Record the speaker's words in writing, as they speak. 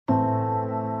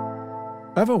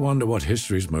Ever wonder what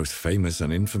history's most famous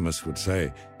and infamous would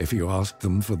say if you asked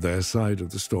them for their side of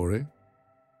the story?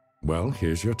 Well,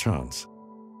 here's your chance.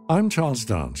 I'm Charles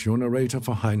Dance, your narrator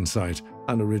for Hindsight,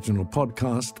 an original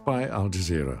podcast by Al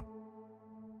Jazeera.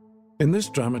 In this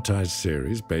dramatized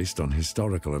series based on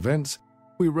historical events,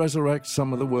 we resurrect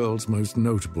some of the world's most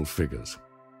notable figures.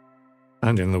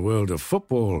 And in the world of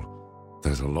football,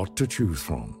 there's a lot to choose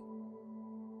from.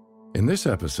 In this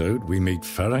episode, we meet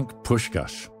Ferenc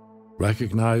Puskas,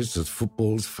 recognized as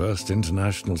football's first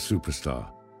international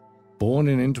superstar. Born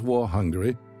in interwar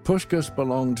Hungary, Puskas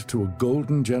belonged to a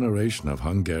golden generation of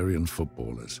Hungarian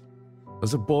footballers.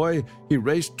 As a boy, he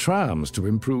raced trams to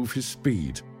improve his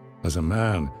speed. As a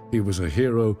man, he was a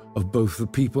hero of both the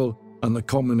people and the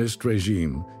communist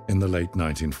regime in the late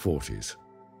 1940s.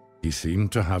 He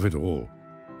seemed to have it all,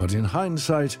 but in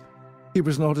hindsight, he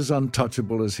was not as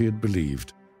untouchable as he had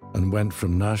believed and went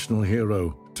from national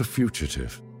hero to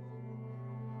fugitive.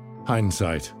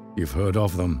 Hindsight, you've heard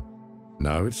of them.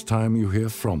 Now it's time you hear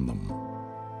from them.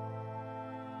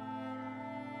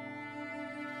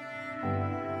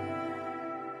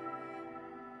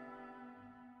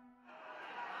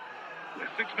 We're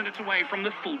 6 minutes away from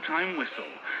the full-time whistle,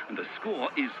 and the score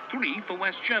is 3 for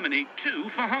West Germany, 2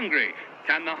 for Hungary.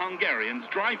 Can the Hungarians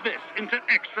drive this into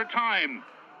extra time?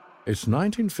 It's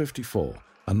 1954,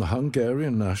 and the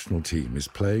Hungarian national team is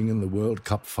playing in the World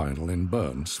Cup final in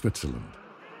Bern, Switzerland.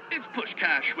 It's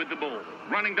Puskas with the ball,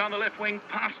 running down the left wing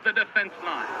past the defence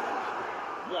line.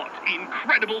 What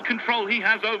incredible control he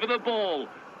has over the ball.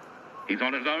 He's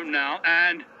on his own now,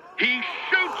 and he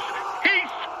shoots! He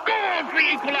scores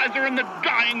the equaliser in the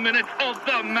dying minutes of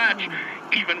the match.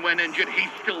 Even when injured,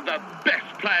 he's still the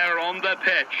best player on the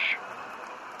pitch.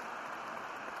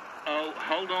 Oh,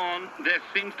 hold on. There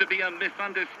seems to be a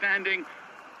misunderstanding.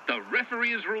 The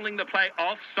referee is ruling the play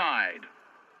offside.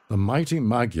 The mighty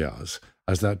Magyars,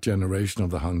 as that generation of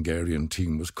the Hungarian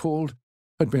team was called,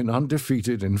 had been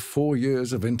undefeated in 4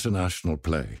 years of international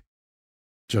play.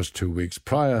 Just 2 weeks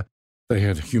prior, they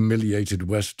had humiliated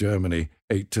West Germany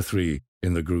 8-3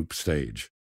 in the group stage.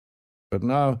 But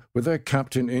now, with their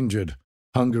captain injured,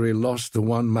 Hungary lost the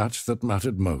one match that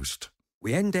mattered most.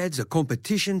 We entered the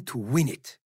competition to win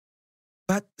it.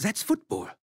 But that's football.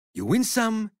 You win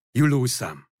some, you lose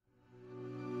some.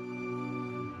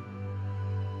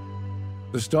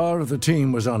 The star of the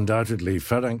team was undoubtedly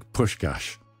Ferenc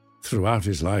Puskas. Throughout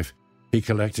his life, he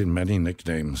collected many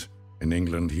nicknames. In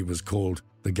England, he was called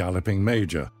the Galloping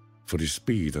Major for his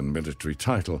speed and military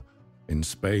title. In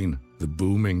Spain, the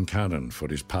Booming Cannon for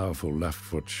his powerful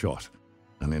left-foot shot.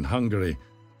 And in Hungary,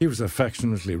 he was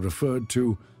affectionately referred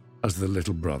to as the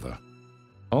Little Brother.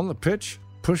 On the pitch,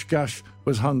 Puskas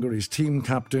was Hungary's team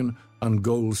captain and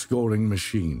goal-scoring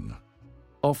machine.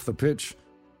 Off the pitch,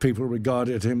 people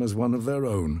regarded him as one of their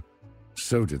own.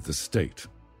 So did the state.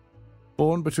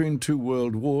 Born between 2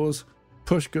 world wars,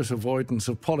 Puskas' avoidance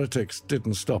of politics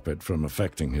didn't stop it from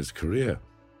affecting his career.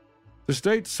 The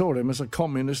state saw him as a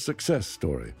communist success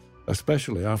story,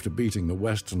 especially after beating the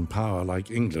Western power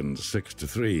like England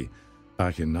 6-3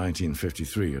 back in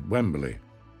 1953 at Wembley.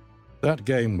 That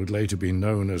game would later be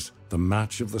known as the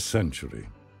match of the century.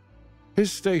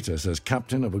 His status as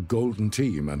captain of a golden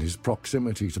team and his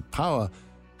proximity to power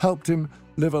helped him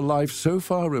live a life so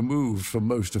far removed from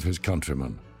most of his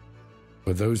countrymen.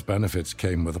 But those benefits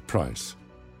came with a price,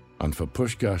 and for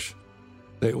Puskas,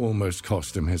 they almost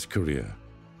cost him his career.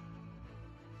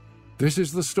 This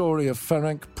is the story of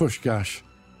Ferenc Puskas,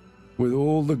 with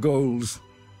all the goals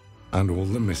and all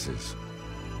the misses.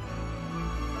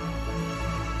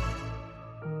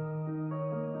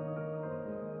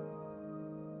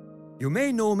 You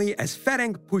may know me as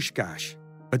Ferenc Puskas,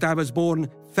 but I was born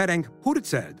Ferenc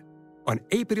Purcell on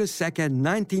April 2nd,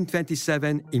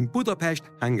 1927 in Budapest,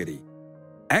 Hungary.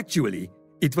 Actually,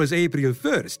 it was April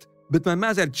 1st, but my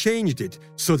mother changed it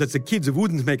so that the kids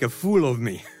wouldn't make a fool of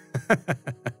me.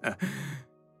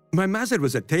 My mother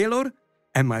was a tailor,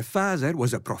 and my father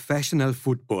was a professional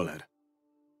footballer.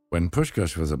 When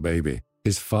Puskas was a baby,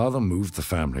 his father moved the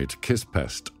family to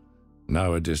Kispest,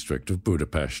 now a district of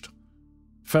Budapest.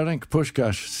 Ferenc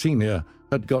Puskas Sr.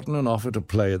 had gotten an offer to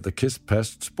play at the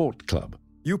Kispest Sport Club.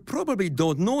 You probably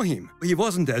don't know him. He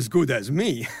wasn't as good as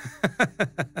me.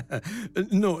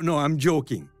 No, I'm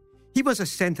joking. He was a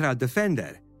central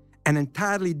defender, an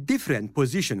entirely different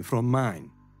position from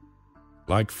mine.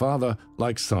 Like father,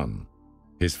 like son.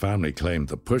 His family claimed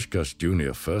that Puskas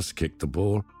Jr. first kicked the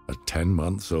ball at 10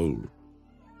 months old.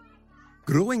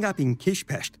 Growing up in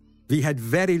Kispest, we had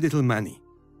very little money.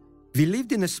 We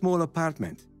lived in a small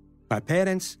apartment. My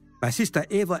parents, my sister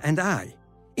Eva and I,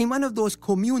 in one of those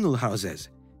communal houses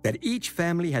where each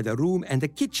family had a room and a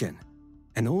kitchen.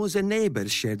 and all the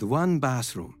neighbors shared one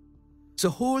bathroom. The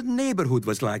whole neighborhood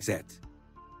was like that.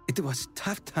 It was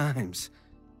tough times.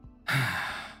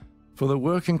 For the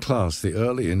working class, the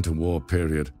early interwar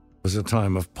period was a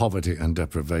time of poverty and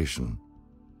deprivation.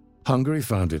 Hungary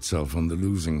found itself on the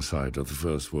losing side of the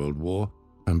First World War,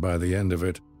 and by the end of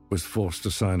it was forced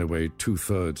to sign away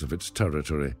 2/3 of its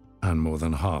territory and more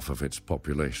than half of its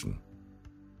population.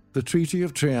 The Treaty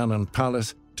of Trianon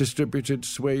Palace distributed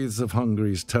swathes of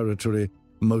Hungary's territory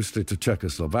mostly to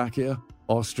Czechoslovakia,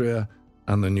 Austria,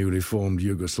 and the newly formed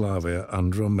Yugoslavia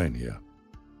and Romania.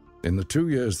 In the 2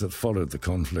 years that followed the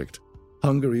conflict,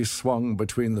 Hungary swung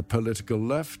between the political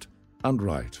left and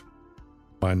right.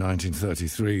 By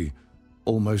 1933,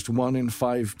 almost 1 in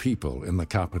 5 people in the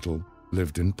capital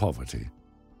lived in poverty.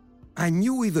 I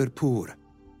knew we were poor,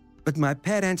 but my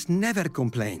parents never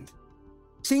complained.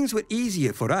 Things were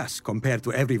easier for us compared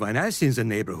to everyone else in the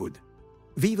neighborhood.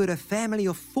 We were a family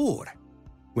of 4,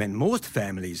 when most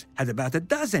families had about a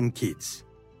dozen kids.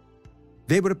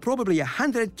 There were probably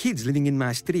 100 kids living in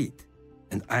my street,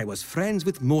 and I was friends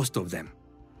with most of them.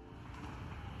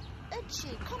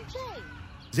 Öcsi, come play.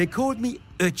 They called me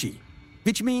Öcsi,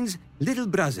 which means little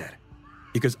brother,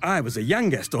 because I was the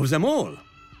youngest of them all.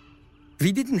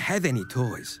 We didn't have any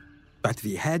toys, but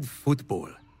we had football.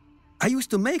 I used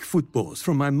to make footballs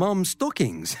from my mom's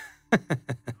stockings.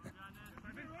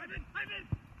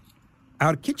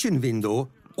 Our kitchen window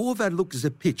overlooked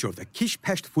the pitch of the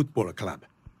Kispest Football Club.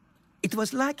 It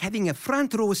was like having a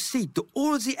front row seat to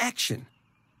all the action.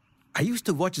 I used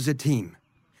to watch the team.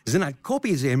 Then I'd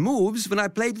copy their moves when I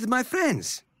played with my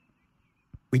friends.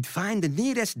 We'd find the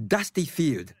nearest dusty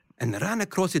field and run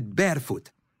across it barefoot,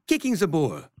 kicking the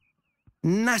ball.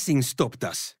 Nothing stopped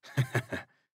us.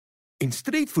 In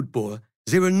street football,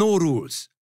 there were no rules,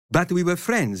 but we were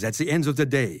friends at the end of the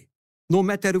day, no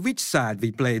matter which side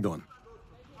we played on.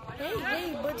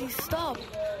 Hey, buddy, stop.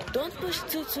 Don't push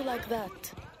Tutu like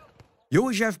that.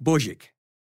 József Bozik,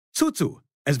 Tutu,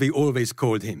 as we always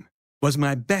called him, was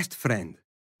my best friend.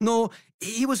 No,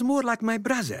 he was more like my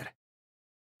brother.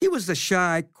 He was the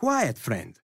shy, quiet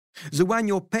friend, the one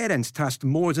your parents trust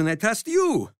more than they trust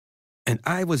you. And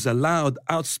I was the loud,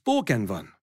 outspoken one.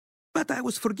 But I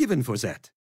was forgiven for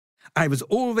that. I was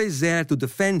always there to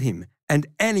defend him and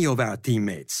any of our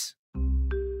teammates.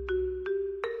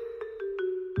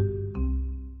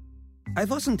 I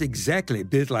wasn't exactly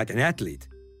built like an athlete.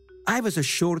 I was a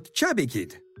short, chubby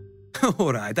kid.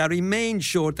 All right, I remained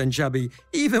short and chubby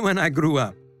even when I grew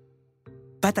up.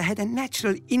 But I had a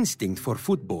natural instinct for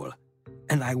football,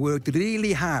 and I worked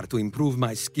really hard to improve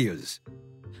my skills.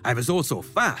 I was also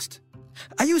fast.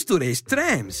 I used to race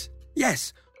trams.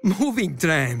 Yes, moving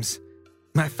trams.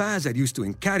 My father used to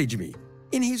encourage me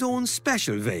in his own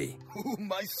special way. Oh,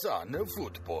 my son, a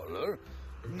footballer?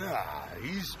 Nah,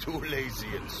 he's too lazy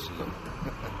and slow.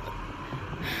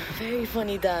 Very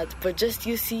funny, Dad, but just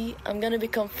you see, I'm gonna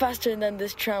become faster than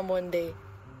this tram one day.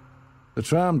 The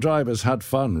tram drivers had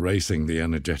fun racing the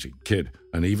energetic kid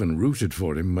and even rooted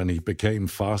for him when he became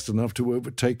fast enough to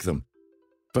overtake them.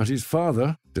 But his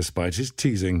father, despite his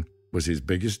teasing, was his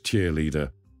biggest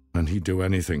cheerleader, and he'd do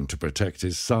anything to protect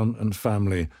his son and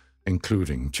family,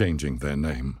 including changing their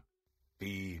name.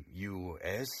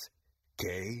 Puskas.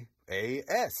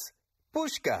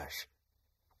 Puskas.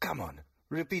 Come on,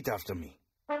 repeat after me.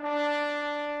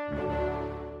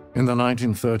 In the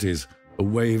 1930s, a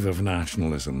wave of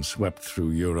nationalism swept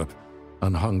through Europe,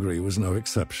 and Hungary was no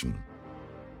exception.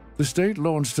 The state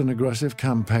launched an aggressive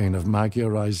campaign of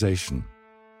Magyarization,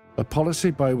 a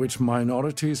policy by which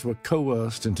minorities were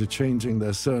coerced into changing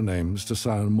their surnames to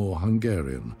sound more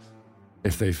Hungarian.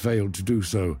 If they failed to do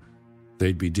so,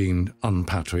 they'd be deemed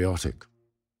unpatriotic.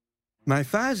 My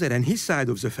father and his side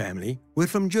of the family were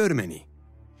from Germany.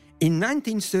 In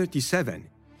 1937,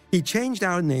 he changed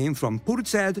our name from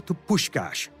Purcell to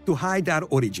Puskas to hide our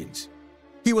origins.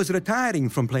 He was retiring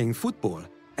from playing football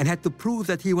and had to prove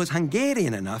that he was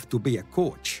Hungarian enough to be a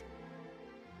coach.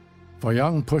 For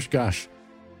young Puskas,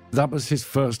 that was his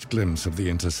first glimpse of the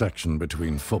intersection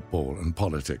between football and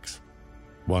politics,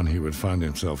 one he would find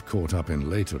himself caught up in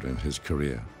later in his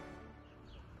career.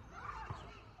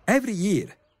 Every year,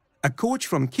 a coach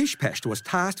from Kispest was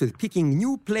tasked with picking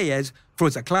new players for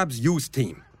the club's youth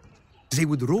team. They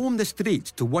would roam the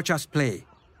streets to watch us play,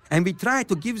 and we tried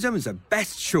to give them the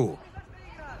best show.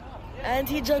 And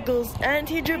he juggles, and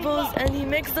he dribbles, and he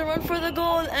makes the run for the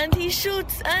goal, and he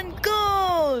shoots, and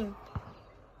goal!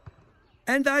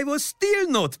 And I was still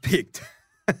not picked.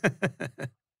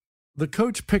 The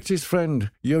coach picked his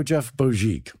friend József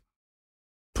Bozik.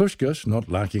 Puskas, not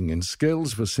lacking in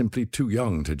skills, was simply too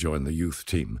young to join the youth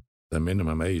team. The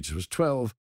minimum age was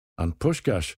 12, and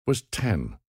Puskas was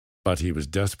 10, but he was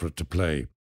desperate to play,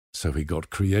 so he got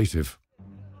creative.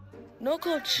 No,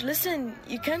 coach, listen,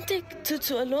 you can't take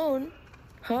Tutu alone.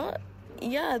 Huh?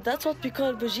 Yeah, that's what we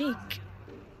call Bajik.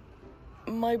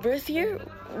 My birth year?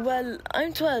 Well,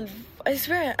 I'm 12. I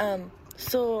swear I am.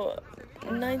 So,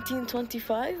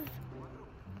 1925?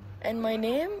 And my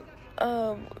name?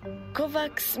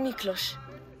 Kovacs Miklos.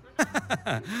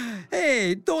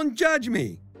 Hey, don't judge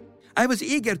me. I was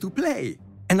eager to play,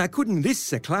 and I couldn't risk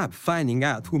the club finding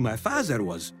out who my father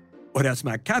was, or else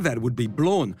my cover would be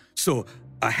blown, so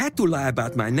I had to lie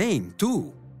about my name,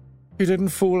 too. He didn't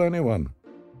fool anyone.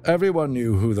 Everyone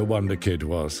knew who the Wonder Kid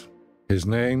was, his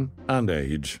name and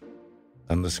age,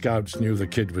 and the scouts knew the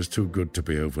kid was too good to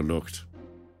be overlooked.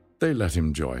 They let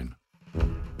him join.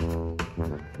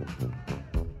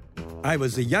 I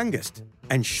was the youngest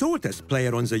and shortest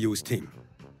player on the youth team.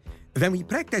 When we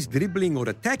practiced dribbling or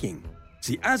attacking,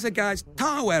 the other guys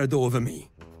towered over me.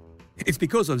 It's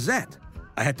because of that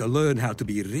I had to learn how to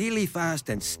be really fast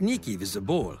and sneaky with the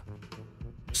ball.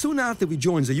 Soon after we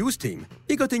joined the youth team,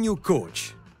 we got a new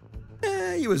coach.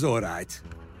 He was all right.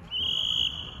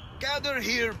 Gather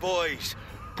here, boys.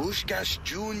 Puskas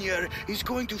Jr. is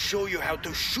going to show you how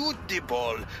to shoot the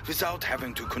ball without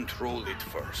having to control it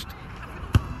first.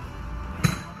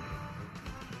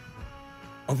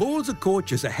 Of all the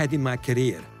coaches I had in my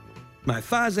career, my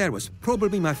father was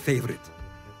probably my favorite.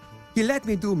 He let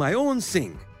me do my own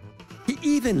thing. He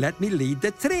even let me lead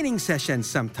the training sessions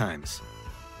sometimes.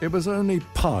 It was only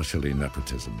partially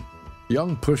nepotism.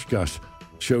 Young Puskas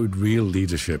showed real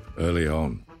leadership early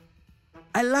on.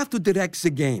 I love to direct the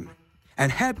game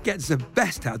and help get the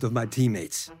best out of my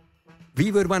teammates.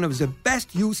 We were one of the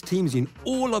best youth teams in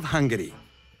all of Hungary.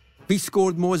 We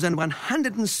scored more than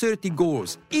 130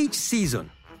 goals each season.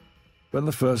 When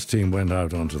the first team went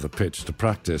out onto the pitch to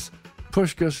practice,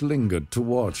 Puskas lingered to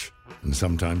watch, and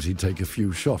sometimes he'd take a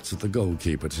few shots at the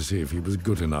goalkeeper to see if he was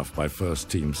good enough by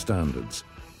first-team standards.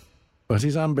 But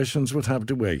his ambitions would have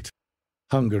to wait.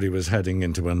 Hungary was heading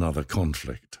into another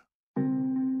conflict.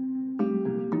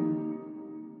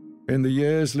 In the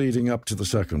years leading up to the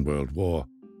Second World War,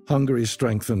 Hungary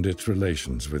strengthened its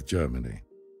relations with Germany.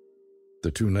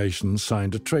 The two nations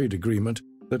signed a trade agreement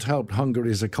that helped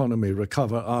Hungary's economy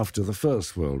recover after the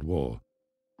First World War.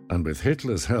 And with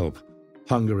Hitler's help,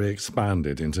 Hungary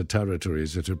expanded into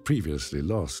territories it had previously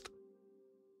lost.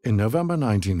 In November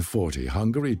 1940,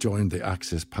 Hungary joined the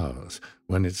Axis powers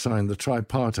when it signed the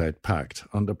Tripartite Pact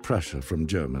under pressure from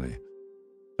Germany.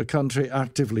 The country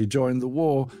actively joined the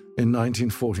war in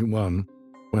 1941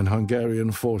 when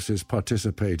Hungarian forces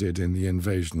participated in the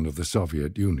invasion of the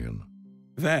Soviet Union.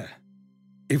 Well,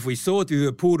 if we thought we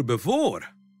were poor before,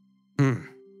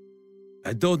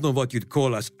 I don't know what you'd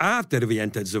call us after we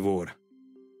entered the war.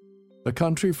 The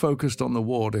country focused on the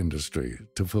war industry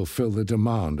to fulfill the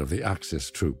demand of the Axis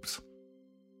troops.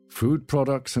 Food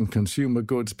products and consumer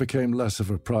goods became less of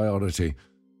a priority,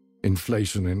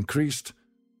 inflation increased,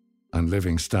 and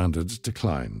living standards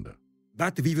declined.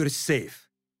 But we were safe,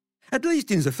 at least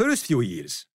in the first few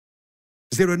years.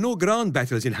 There were no ground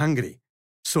battles in Hungary,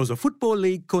 so the Football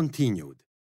League continued.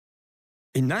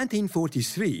 In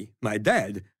 1943, my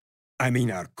dad,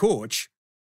 our coach,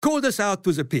 called us out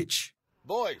to the pitch.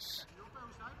 Boys,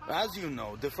 as you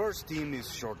know, the first team is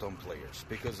short on players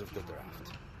because of the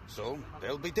draft. So,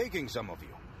 they'll be taking some of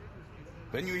you.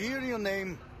 When you hear your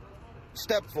name,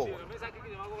 step forward.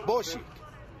 Boschik,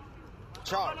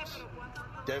 Charles,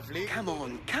 Devlik.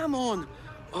 Come on.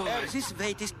 Oh, this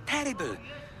wait is terrible.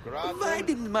 Graten. Why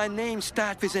didn't my name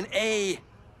start with an A?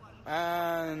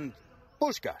 And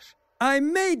Puskas. I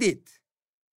made it!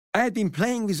 I had been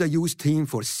playing with the youth team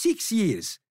for 6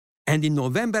 years, and in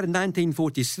November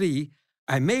 1943,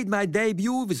 I made my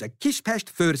debut with the Kispest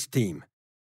first team.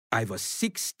 I was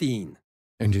 16.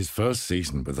 In his first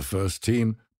season with the first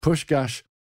team, Puskas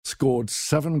scored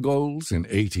 7 goals in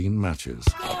 18 matches.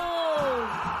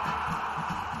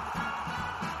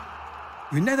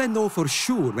 You never know for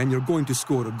sure when you're going to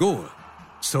score a goal.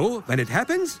 So, when it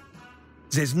happens,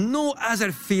 there's no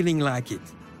other feeling like it.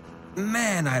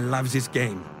 Man, I love this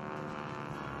game.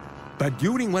 But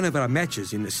during one of our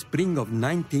matches in the spring of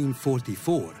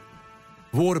 1944,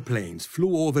 warplanes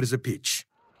flew over the pitch.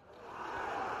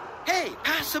 Hey,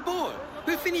 pass the ball.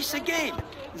 We'll finish the game.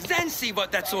 Then see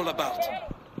what that's all about.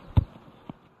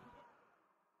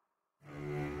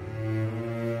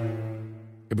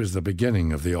 It was the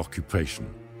beginning of the occupation.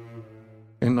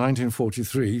 In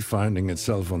 1943, finding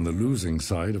itself on the losing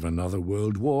side of another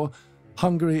world war,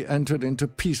 Hungary entered into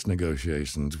peace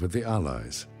negotiations with the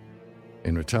Allies.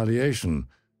 In retaliation,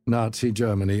 Nazi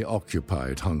Germany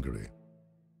occupied Hungary.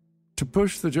 To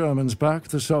push the Germans back,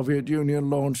 the Soviet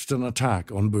Union launched an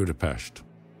attack on Budapest.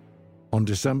 On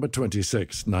December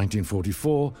 26,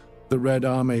 1944, the Red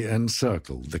Army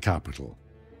encircled the capital.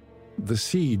 The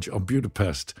siege of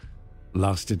Budapest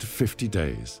lasted 50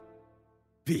 days.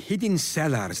 We hid in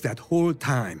cellars that whole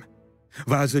time,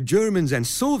 while the Germans and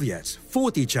Soviets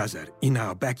fought each other in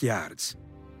our backyards.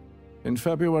 In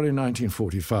February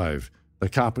 1945, the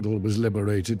capital was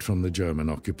liberated from the German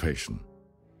occupation.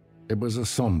 It was a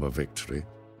somber victory.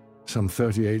 Some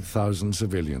 38,000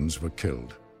 civilians were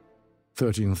killed,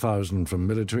 13,000 from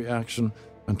military action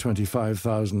and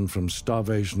 25,000 from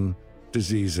starvation,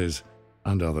 diseases,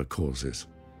 and other causes.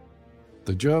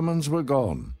 The Germans were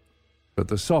gone, but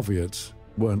the Soviets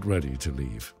weren't ready to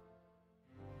leave.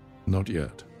 Not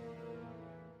yet.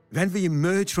 When we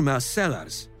emerged from our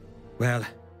cellars, well,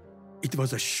 it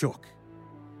was a shock.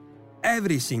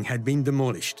 Everything had been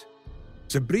demolished.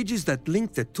 The bridges that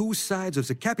linked the two sides of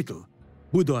the capital,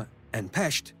 Buda and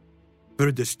Pest, were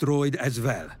destroyed as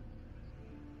well.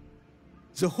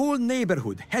 The whole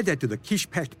neighborhood headed to the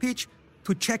Kispest pitch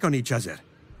to check on each other.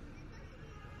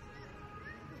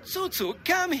 Tsutsu,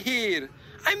 come here.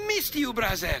 I missed you,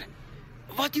 brother.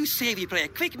 What do you say we play a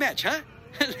quick match, huh?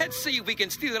 Let's see if we can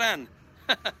still run.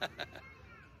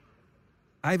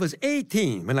 I was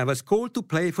 18 when I was called to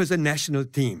play for the national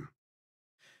team.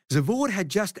 The war had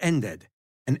just ended,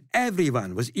 and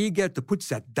everyone was eager to put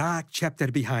that dark chapter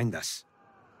behind us.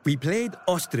 We played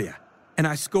Austria, and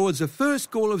I scored the first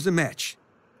goal of the match.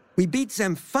 We beat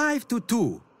them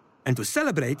 5-2, and to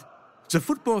celebrate, the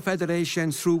Football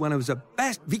Federation threw one of the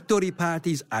best victory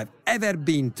parties I've ever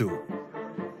been to.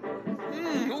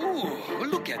 Ooh,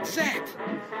 look at that.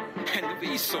 And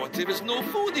we thought there was no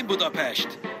food in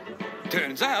Budapest.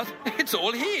 Turns out, it's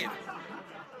all here.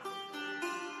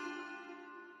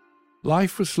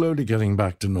 Life was slowly getting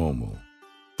back to normal,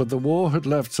 but the war had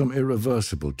left some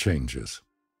irreversible changes.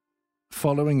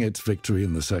 Following its victory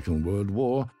in the Second World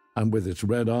War, and with its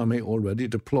Red Army already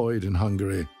deployed in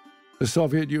Hungary, the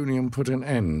Soviet Union put an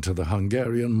end to the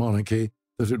Hungarian monarchy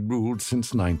that had ruled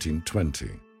since 1920.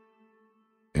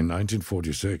 In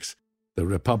 1946, the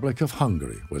Republic of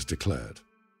Hungary was declared.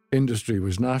 Industry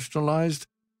was nationalized,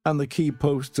 and the key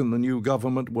posts in the new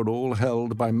government were all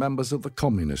held by members of the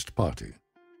Communist Party.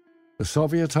 The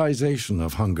Sovietization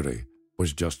of Hungary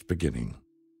was just beginning.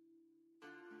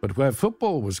 But where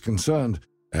football was concerned,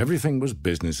 everything was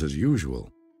business as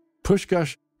usual.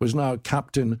 Puskas was now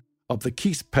captain of the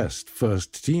Kispest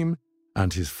first team,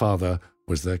 and his father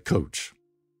was their coach.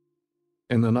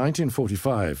 In the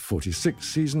 1945-46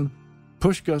 season,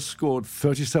 Puskas scored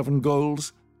 37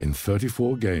 goals in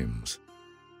 34 games.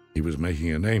 He was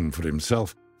making a name for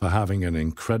himself for having an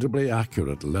incredibly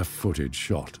accurate left-footed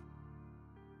shot.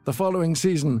 The following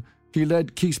season, he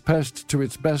led Kispest to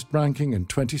its best ranking in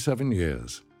 27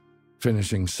 years,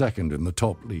 finishing second in the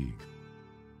top league.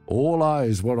 All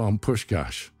eyes were on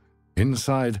Puskas,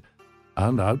 inside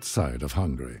and outside of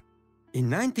Hungary. In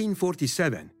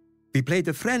 1947, we played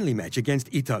a friendly match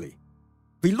against Italy.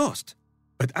 We lost,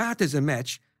 but after the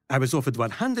match, I was offered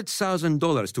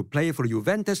 $100,000 to play for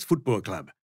Juventus Football Club.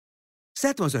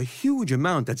 That was a huge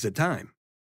amount at the time.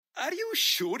 Are you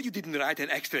sure you didn't write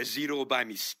an extra zero by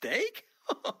mistake?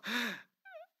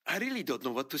 I really don't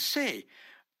know what to say.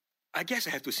 I guess I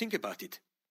have to think about it.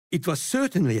 It was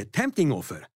certainly a tempting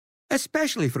offer,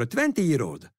 especially for a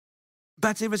 20-year-old.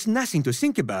 But there was nothing to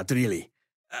think about, really.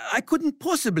 I couldn't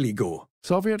possibly go.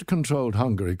 Soviet-controlled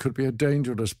Hungary could be a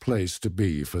dangerous place to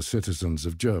be for citizens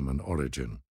of German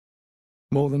origin.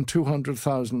 More than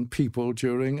 200,000 people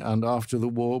during and after the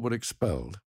war were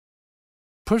expelled.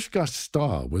 Puskas'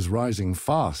 star was rising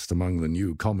fast among the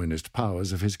new communist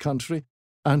powers of his country,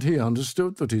 and he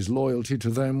understood that his loyalty to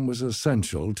them was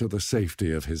essential to the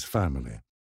safety of his family.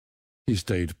 He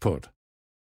stayed put.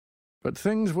 But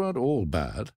things weren't all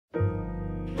bad.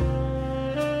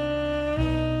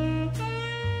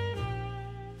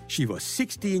 She was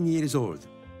 16 years old,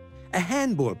 a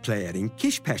handball player in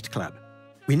Kispest Club.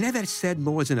 We never said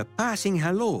more than a passing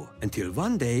hello until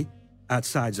one day,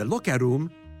 outside the locker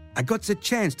room, I got the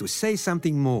chance to say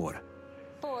something more.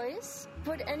 Boys,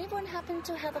 would anyone happen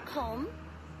to have a comb?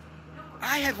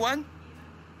 I have one.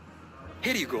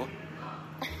 Here you go.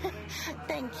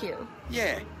 Thank you.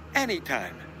 Yeah,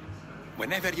 anytime.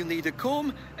 Whenever you need a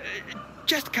comb,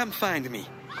 just come find me.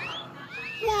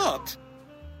 What?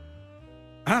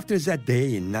 After that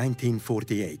day in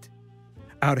 1948,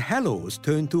 our hellos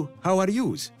turned to how are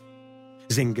yous.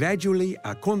 Then gradually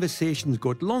our conversations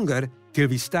got longer till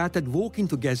we started walking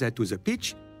together to the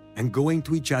pitch and going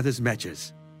to each other's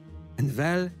matches. And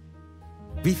well,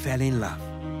 we fell in love.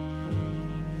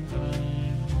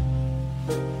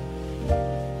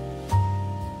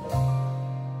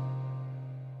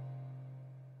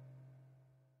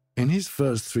 In his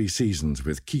first 3 seasons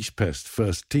with Kispest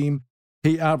first team,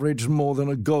 he averaged more than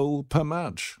a goal per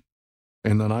match.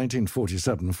 In the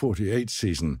 1947-48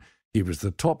 season, he was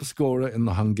the top scorer in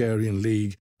the Hungarian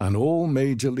league and all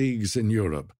major leagues in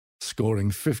Europe, scoring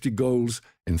 50 goals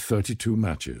in 32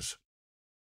 matches.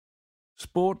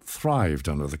 Sport thrived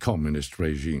under the communist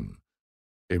regime.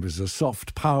 It was a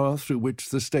soft power through which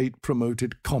the state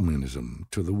promoted communism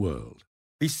to the world.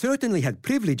 We certainly had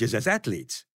privileges as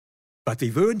athletes, but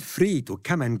we weren't free to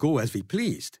come and go as we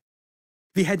pleased.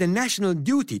 We had a national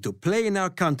duty to play in our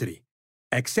country.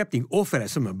 Accepting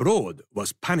offers from abroad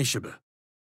was punishable.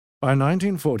 By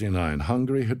 1949,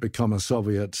 Hungary had become a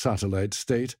Soviet satellite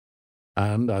state,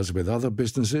 and, as with other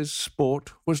businesses,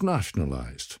 sport was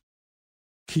nationalized.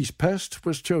 Kispest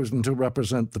was chosen to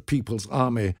represent the People's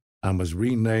Army and was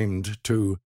renamed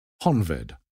to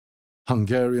Honved,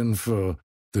 Hungarian for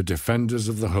the Defenders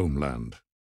of the Homeland.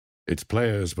 Its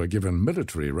players were given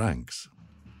military ranks.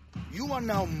 You are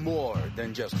now more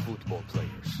than just football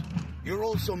players. You're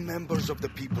also members of the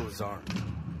People's Army.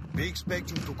 We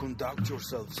expect you to conduct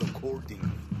yourselves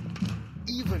accordingly.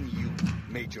 Even you,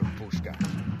 Major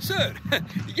Puskas. Sir!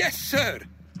 Yes, sir!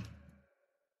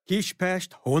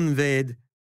 Kispest, Honved.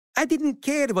 I didn't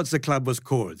care what the club was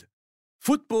called.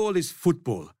 Football is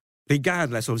football,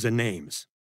 regardless of the names.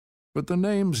 But the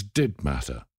names did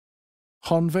matter.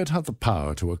 Honved had the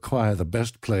power to acquire the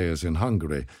best players in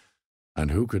Hungary, and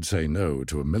who could say no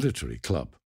to a military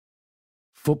club?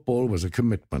 Football was a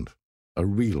commitment, a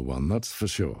real one, that's for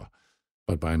sure.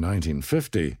 But by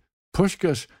 1950,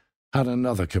 Puskas had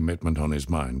another commitment on his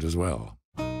mind as well.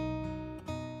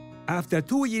 After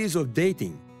 2 years of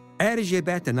dating,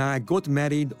 Erzsébet and I got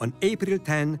married on April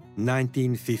 10,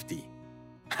 1950.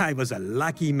 I was a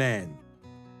lucky man.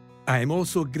 I am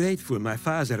also grateful my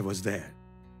father was there.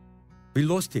 We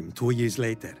lost him 2 years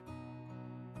later.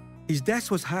 His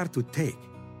death was hard to take.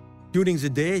 During the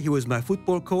day, he was my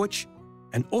football coach,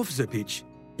 and off the pitch,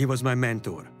 he was my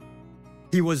mentor.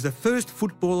 He was the first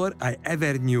footballer I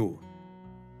ever knew.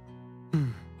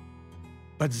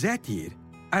 But that year,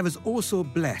 I was also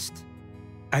blessed.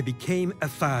 I became a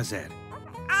father.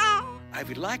 I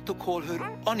would like to call her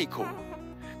Oniko,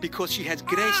 because she has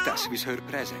graced us with her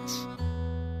presence.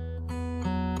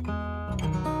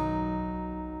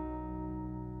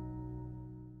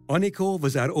 Oniko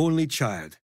was our only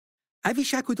child. I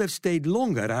wish I could have stayed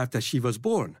longer after she was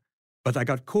born, but I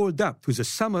got called up to the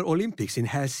Summer Olympics in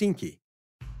Helsinki,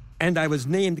 and I was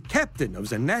named captain of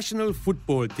the national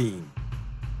football team.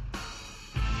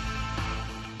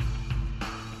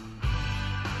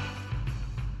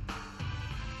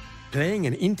 Playing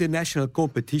an international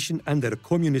competition under a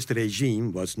communist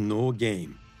regime was no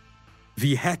game.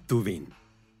 We had to win.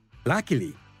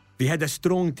 Luckily, we had a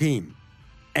strong team,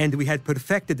 and we had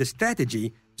perfected a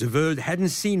strategy the world hadn't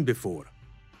seen before.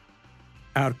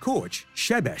 Our coach,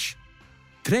 Sebes,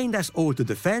 trained us all to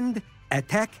defend,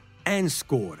 attack, and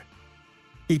score.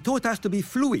 He taught us to be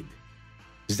fluid.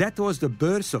 That was the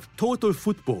birth of total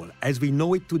football as we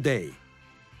know it today.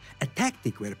 A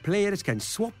tactic where players can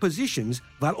swap positions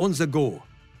while on the go.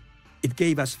 It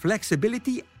gave us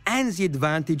flexibility and the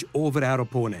advantage over our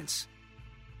opponents.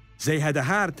 They had a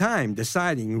hard time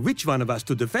deciding which one of us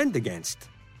to defend against.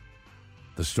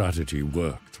 The strategy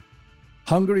worked.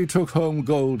 Hungary took home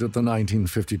gold at the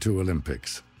 1952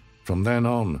 Olympics. From then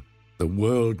on, the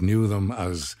world knew them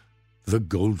as the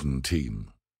Golden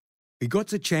Team. We got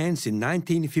the chance in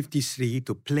 1953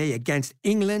 to play against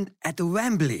England at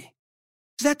Wembley.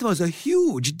 That was a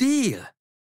huge deal.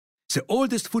 The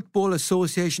oldest football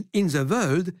association in the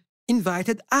world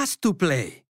invited us to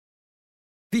play.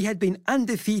 We had been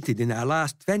undefeated in our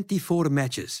last 24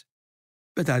 matches.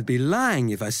 But I'd be lying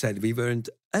if I said we weren't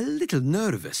a little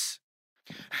nervous.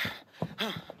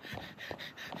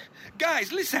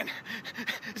 Guys, listen.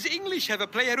 The English have a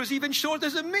player who's even shorter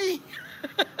than me.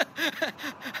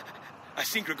 I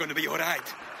think we're going to be all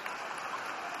right.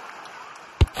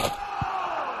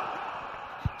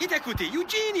 Hidekuti, you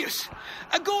genius!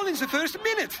 A goal in the first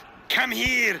minute! Come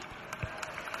here!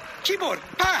 Chibor,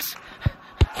 pass!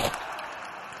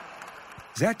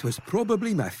 That was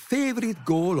probably my favorite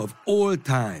goal of all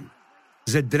time.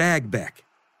 The drag back.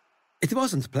 It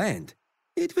wasn't planned.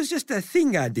 It was just a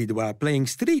thing I did while playing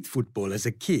street football as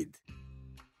a kid.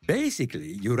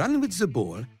 Basically, you run with the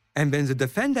ball, and when the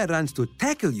defender runs to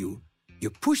tackle you,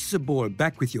 you push the ball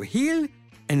back with your heel,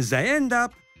 and they end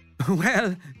up,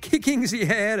 well, kicking the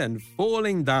air and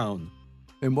falling down.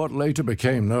 In what later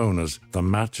became known as the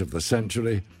match of the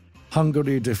century,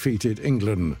 Hungary defeated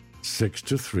England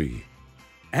 6-3.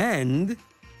 And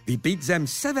we beat them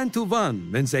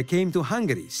 7-1 when they came to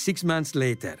Hungary 6 months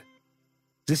later.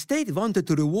 The state wanted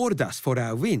to reward us for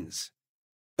our wins.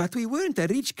 But we weren't a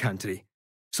rich country,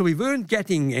 so we weren't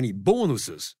getting any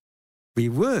bonuses. We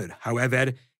were,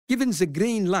 however, given the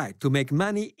green light to make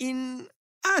money in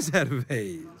other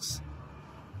ways.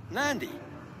 Nandi,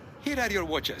 here are your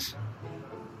watches.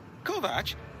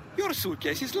 Kovac, your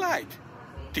suitcase is light.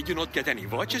 Did you not get any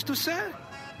watches to sell?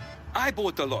 I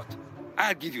bought a lot.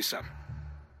 I'll give you some.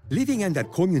 Living under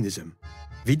communism,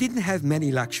 we didn't have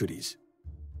many luxuries.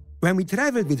 When we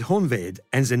traveled with Honved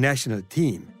and the national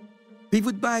team, we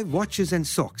would buy watches and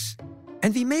socks,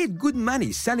 and we made good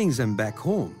money selling them back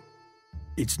home.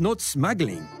 It's not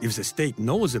smuggling if the state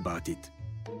knows about it.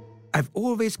 I've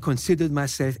always considered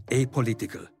myself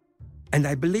apolitical, and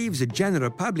I believe the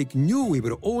general public knew we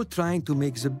were all trying to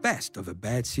make the best of a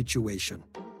bad situation.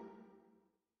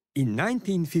 In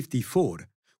 1954,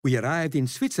 we arrived in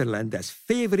Switzerland as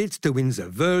favorites to win the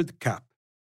World Cup.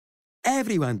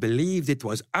 Everyone believed it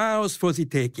was ours for the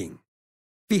taking.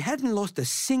 We hadn't lost a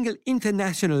single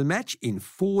international match in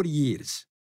 4 years.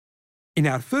 In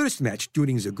our first match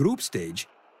during the group stage,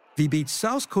 we beat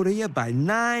South Korea by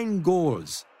 9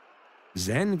 goals.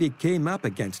 Then we came up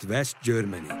against West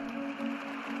Germany.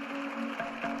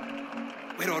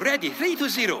 We're already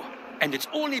 3-0, and it's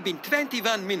only been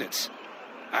 21 minutes.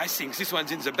 I think this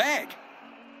one's in the bag.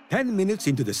 10 minutes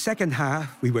into the second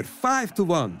half, we were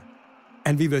 5-1,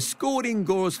 and we were scoring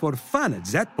goals for fun at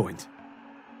that point.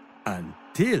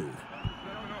 Until...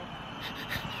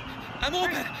 I'm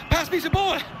open! Pass me the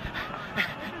ball!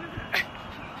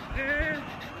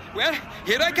 Well,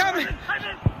 here I come!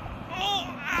 Oh,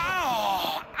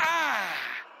 ow! Ah!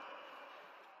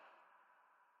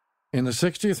 In the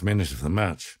 60th minute of the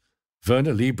match,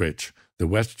 Werner Liebrich, the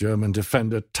West German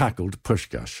defender, tackled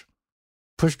Puskas.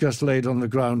 Puskas laid on the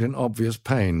ground in obvious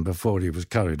pain before he was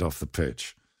carried off the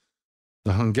pitch.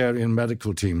 The Hungarian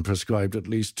medical team prescribed at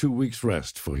least 2 weeks'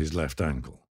 rest for his left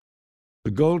ankle.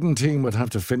 The Golden Team would have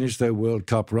to finish their World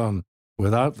Cup run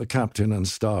without the captain and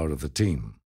star of the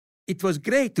team. It was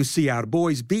great to see our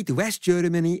boys beat West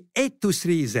Germany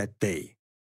 8-3 that day.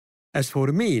 As for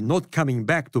me not coming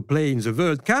back to play in the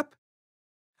World Cup,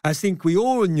 I think we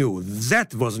all knew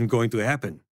that wasn't going to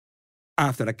happen.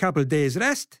 After a couple days'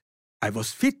 rest, I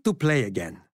was fit to play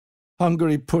again.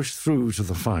 Hungary pushed through to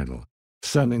the final,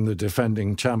 sending the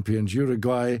defending champions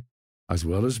Uruguay, as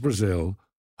well as Brazil,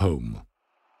 home.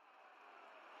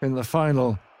 In the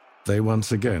final, they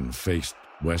once again faced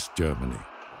West Germany.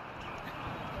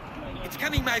 It's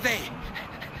coming my way.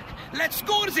 Let's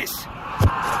score this!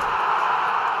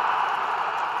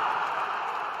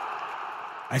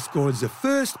 I scored the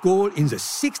first goal in the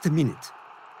 6th minute.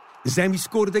 Then we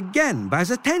scored again by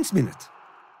the 10th minute.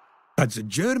 But the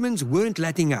Germans weren't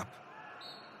letting up.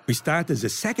 We started the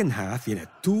second half in a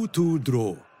 2-2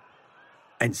 draw.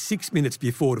 And 6 minutes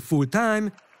before full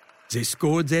time, they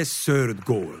scored their third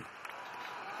goal.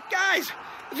 Guys,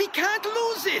 we can't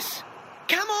lose this!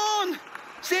 Come on!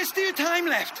 There's still time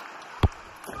left.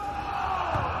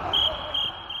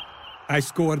 I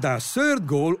scored our third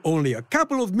goal only a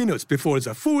couple of minutes before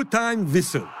the full-time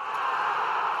whistle.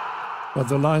 But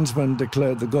the linesman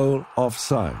declared the goal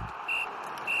offside.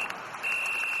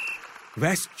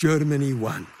 West Germany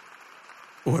won.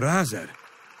 Or rather,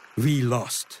 we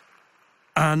lost.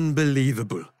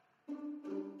 Unbelievable.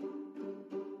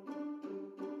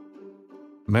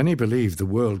 Many believe the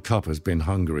World Cup has been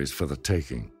Hungary's for the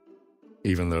taking.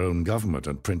 Even their own government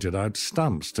had printed out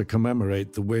stamps to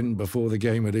commemorate the win before the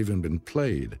game had even been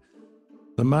played.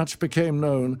 The match became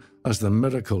known as the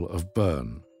Miracle of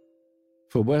Bern.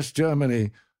 For West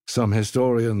Germany, some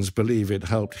historians believe it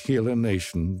helped heal a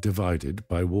nation divided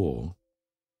by war.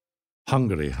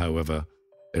 Hungary, however,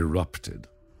 erupted.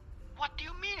 What do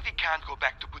you mean we can't go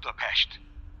back to Budapest?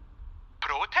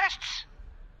 Protests?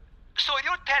 So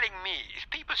you're telling me if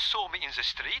people saw me in the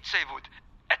streets, they would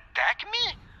attack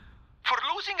me? For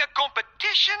losing a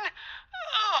competition?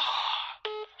 Oh.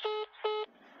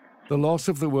 The loss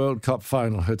of the World Cup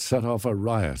final had set off a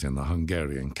riot in the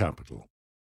Hungarian capital.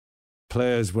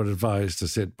 Players were advised to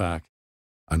sit back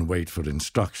and wait for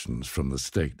instructions from the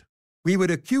state. We were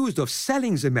accused of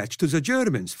selling the match to the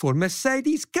Germans for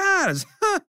Mercedes cars.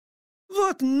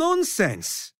 What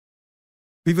nonsense!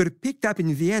 We were picked up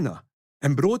in Vienna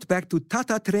and brought back to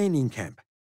Tata training camp,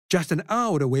 just an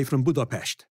hour away from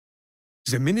Budapest.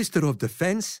 The Minister of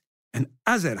Defense and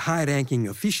other high-ranking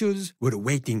officials were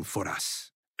waiting for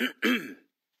us.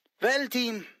 Well,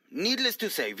 team, needless to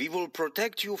say, we will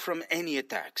protect you from any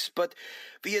attacks, but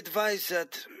we advise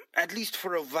that, at least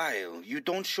for a while, you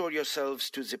don't show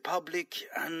yourselves to the public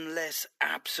unless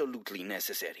absolutely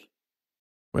necessary.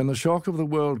 When the shock of the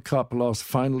World Cup loss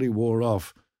finally wore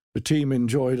off, the team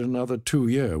enjoyed another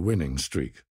 2-year winning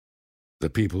streak. The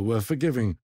people were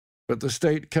forgiving, but the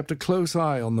state kept a close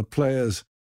eye on the players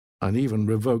and even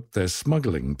revoked their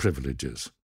smuggling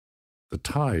privileges. The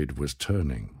tide was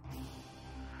turning.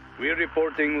 We're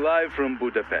reporting live from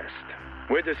Budapest,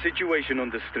 where the situation on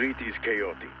the street is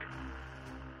chaotic.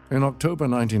 In October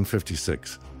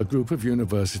 1956, a group of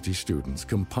university students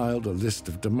compiled a list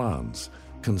of demands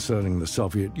concerning the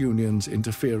Soviet Union's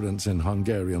interference in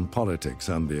Hungarian politics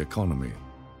and the economy.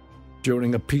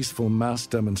 During a peaceful mass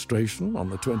demonstration on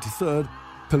the 23rd,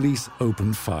 police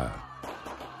opened fire.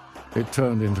 It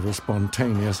turned into a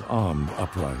spontaneous armed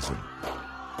uprising.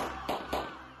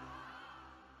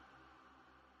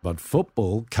 But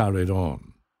football carried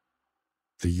on.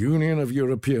 The Union of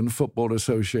European Football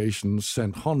Associations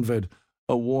sent Honved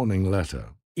a warning letter.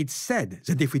 It said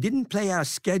that if we didn't play our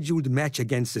scheduled match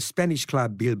against the Spanish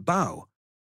club Bilbao,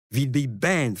 we'd be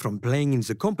banned from playing in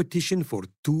the competition for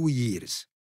 2 years.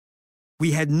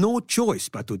 We had no choice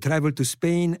but to travel to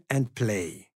Spain and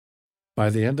play. By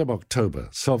the end of October,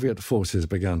 Soviet forces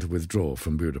began to withdraw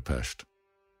from Budapest.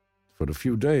 For a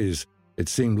few days, it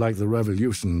seemed like the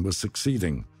revolution was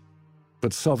succeeding,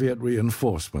 but Soviet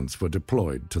reinforcements were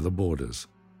deployed to the borders.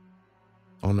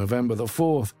 On November the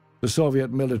 4th, the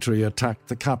Soviet military attacked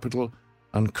the capital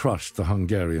and crushed the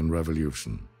Hungarian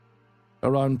Revolution.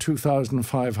 Around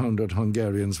 2,500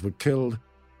 Hungarians were killed,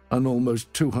 and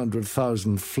almost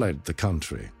 200,000 fled the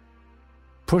country.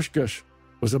 Puskas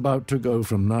was about to go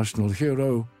from national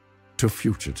hero to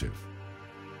fugitive.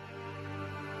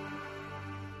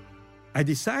 I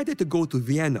decided to go to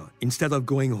Vienna instead of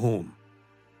going home.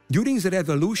 During the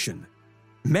revolution,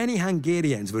 many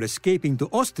Hungarians were escaping to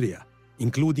Austria,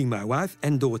 including my wife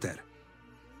and daughter.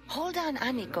 Hold on,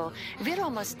 amigo. We're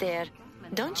almost there.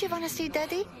 Don't you want to see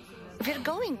Daddy? We're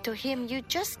going to him. You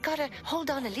just gotta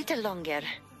hold on a little longer.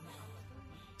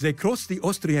 They crossed the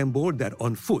Austrian border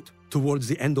on foot towards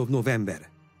the end of November.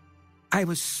 I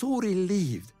was so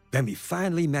relieved when we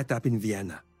finally met up in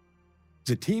Vienna.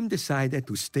 The team decided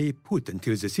to stay put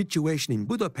until the situation in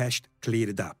Budapest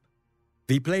cleared up.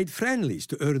 We played friendlies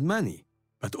to earn money,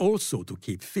 but also to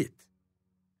keep fit.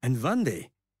 And one day,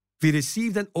 we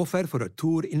received an offer for a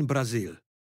tour in Brazil.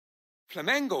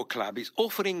 Flamengo Club is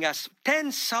offering us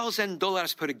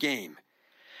 $10,000 per game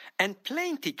and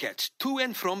plane tickets to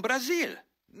and from Brazil.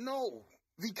 No,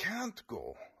 we can't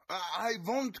go. I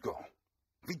won't go.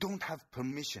 We don't have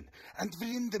permission, and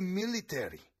we're in the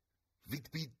military. We'd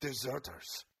be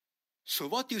deserters. So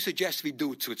what do you suggest we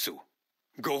do, Tsutsu?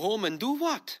 Go home and do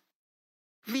what?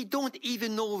 We don't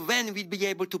even know when we'd be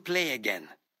able to play again.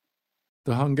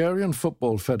 The Hungarian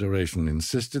Football Federation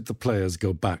insisted the players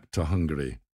go back to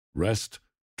Hungary, rest,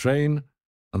 train,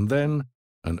 and then,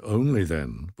 and only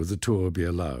then, would the tour be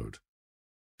allowed.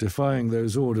 Defying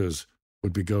those orders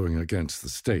would be going against the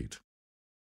state.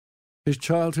 His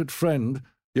childhood friend,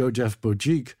 József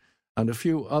Bojic, and a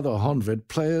few other Honved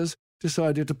players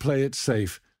decided to play it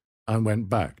safe and went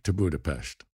back to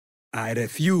Budapest. I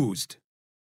refused.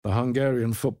 The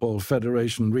Hungarian Football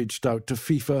Federation reached out to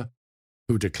FIFA,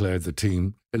 who declared the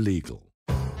team illegal.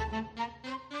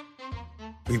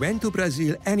 We went to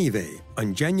Brazil anyway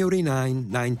on January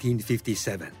 9,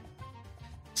 1957.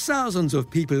 Thousands of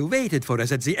people waited for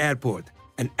us at the airport,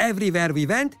 and everywhere we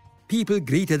went, people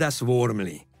greeted us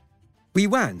warmly. We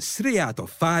won 3 out of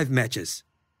 5 matches.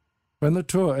 When the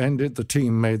tour ended, the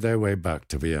team made their way back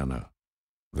to Vienna.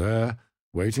 There,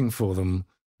 waiting for them,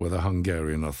 were the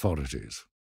Hungarian authorities.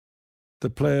 The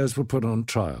players were put on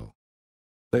trial.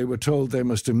 They were told they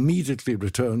must immediately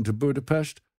return to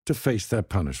Budapest to face their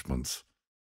punishments,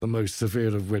 the most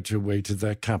severe of which awaited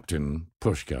their captain,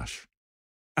 Puskas.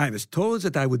 I was told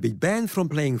that I would be banned from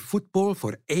playing football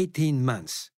for 18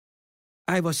 months.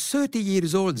 I was 30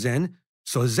 years old then,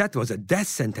 so that was a death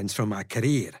sentence from my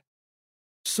career.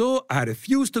 So I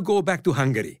refused to go back to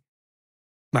Hungary.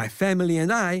 My family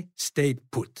and I stayed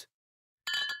put.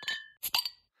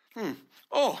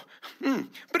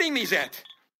 Bring me that.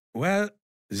 Well,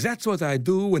 that's what I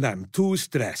do when I'm too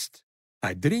stressed.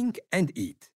 I drink and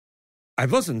eat. I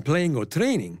wasn't playing or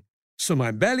training, so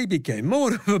my belly became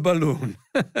more of a balloon.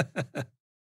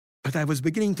 But I was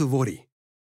beginning to worry.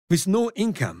 With no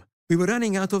income, we were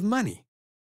running out of money.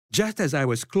 Just as I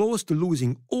was close to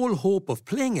losing all hope of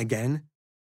playing again,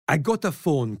 I got a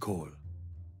phone call.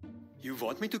 You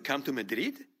want me to come to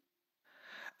Madrid?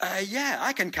 Yeah,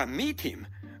 I can come meet him.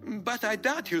 But I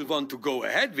doubt he'll want to go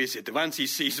ahead with it once he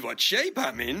sees what shape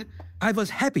I'm in. I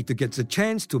was happy to get the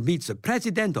chance to meet the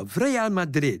president of Real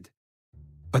Madrid.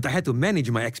 But I had to manage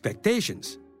my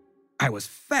expectations. I was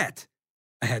fat.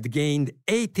 I had gained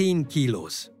 18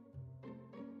 kilos.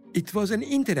 It was an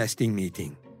interesting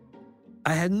meeting.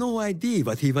 I had no idea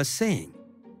what he was saying.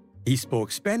 He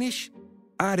spoke Spanish.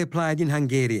 I replied in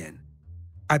Hungarian.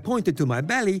 I pointed to my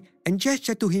belly and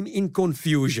gestured to him in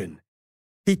confusion.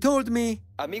 He told me,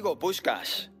 Amigo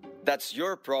Puskas, that's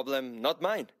your problem, not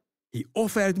mine. He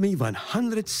offered me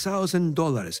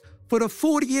 $100,000 for a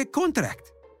 4-year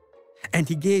contract. And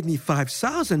he gave me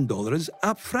 $5,000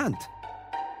 up front.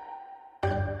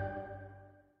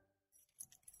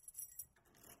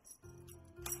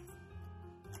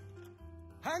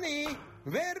 Honey,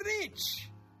 we're rich.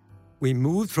 We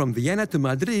moved from Vienna to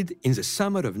Madrid in the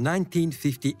summer of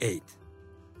 1958.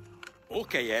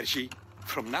 Okay, Ergi.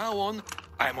 From now on,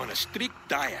 I'm on a strict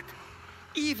diet.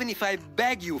 Even if I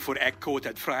beg you for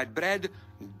egg-coated fried bread,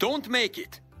 don't make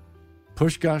it.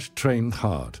 Puskas trained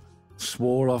hard,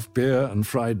 swore off beer and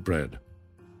fried bread.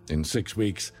 In 6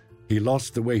 weeks, he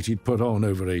lost the weight he'd put on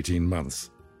over 18 months.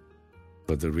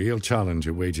 But the real challenge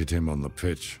awaited him on the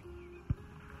pitch.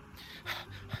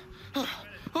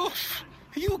 Oof,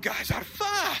 you guys are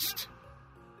fast!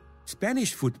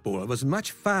 Spanish football was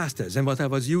much faster than what I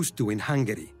was used to in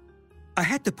Hungary. I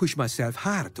had to push myself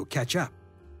hard to catch up.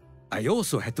 I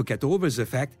also had to get over the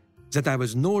fact that I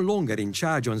was no longer in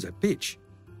charge on the pitch.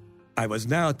 I was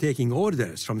now taking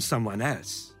orders from someone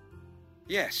else.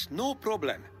 Yes, no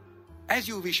problem. As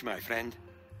you wish, my friend.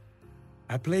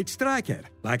 I played striker,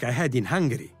 like I had in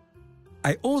Hungary.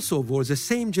 I also wore the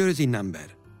same jersey number,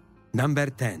 number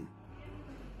 10.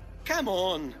 Come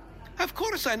on. Of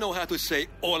course I know how to say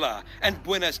hola and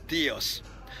buenos dias.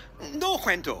 No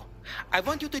cuento. I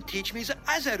want you to teach me the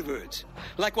other words,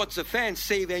 like what the fans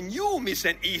say when you miss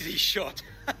an easy shot.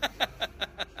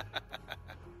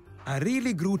 I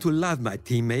really grew to love my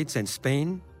teammates in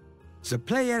Spain. The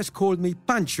players called me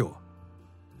Pancho.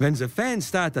 When the fans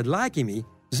started liking me,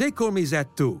 they called me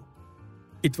that too.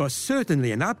 It was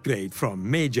certainly an upgrade from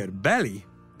Major Belly.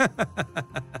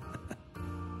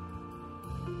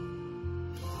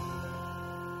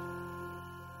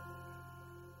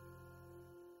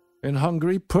 In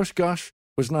Hungary, Puskas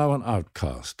was now an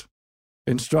outcast.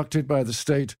 Instructed by the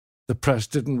state, the press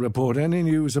didn't report any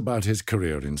news about his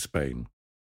career in Spain.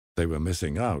 They were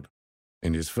missing out.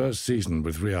 In his first season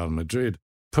with Real Madrid,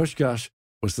 Puskas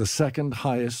was the second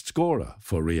highest scorer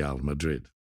for Real Madrid.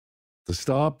 The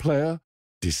star player,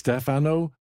 Di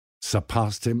Stefano,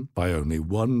 surpassed him by only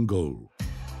 1 goal.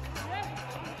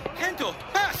 Kento,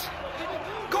 pass!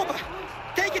 Copa,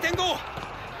 take it and go!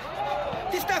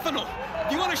 Di Stefano,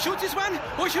 you want to shoot this one,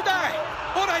 or should I?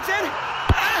 All right, then.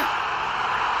 Ah!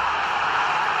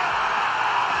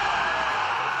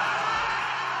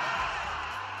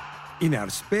 In our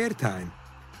spare time,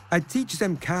 I'd teach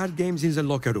them card games in the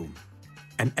locker room.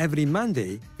 And every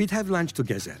Monday, we'd have lunch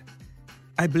together.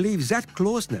 I believe that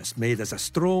closeness made us a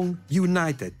strong,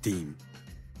 united team.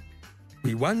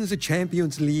 We won the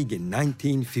Champions League in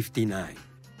 1959.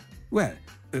 Well,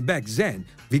 back then,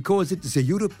 we called it the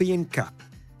European Cup.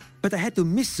 But I had to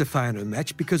miss the final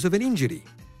match because of an injury.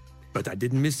 But I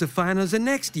didn't miss the final the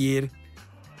next year.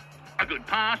 A good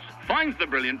pass, finds the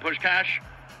brilliant Puskas.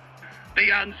 The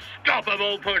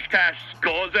unstoppable Puskas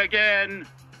scores again.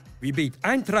 We beat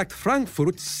Eintracht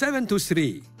Frankfurt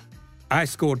 7-3. I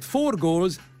scored 4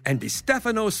 goals and Di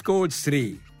Stefano scored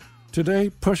 3. Today,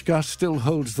 Puskas still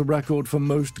holds the record for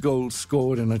most goals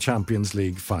scored in a Champions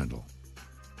League final.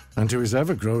 And to his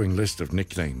ever-growing list of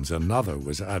nicknames, another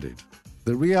was added.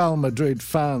 The Real Madrid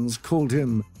fans called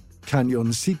him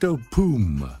Cañoncito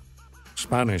Pum,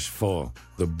 Spanish for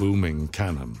the booming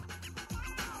cannon.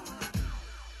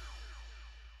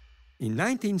 In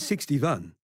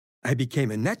 1961, I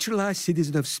became a naturalized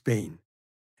citizen of Spain,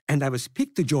 and I was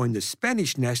picked to join the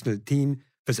Spanish national team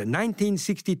for the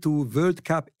 1962 World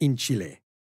Cup in Chile.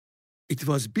 It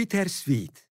was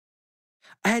bittersweet.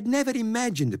 I had never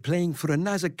imagined playing for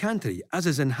another country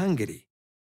other than Hungary.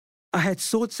 I had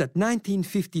thought that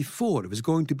 1954 was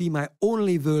going to be my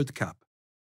only World Cup,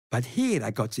 but here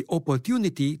I got the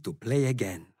opportunity to play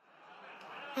again.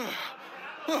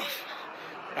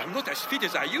 I'm not as fit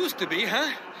as I used to be,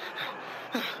 huh?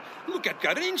 Look at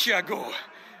Garrincha go.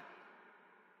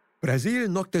 Brazil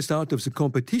knocked us out of the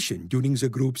competition during the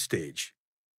group stage.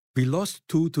 We lost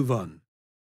 2-1.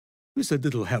 With a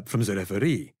little help from the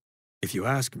referee, if you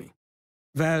ask me.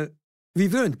 Well, we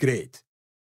weren't great.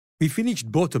 We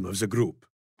finished bottom of the group.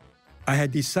 I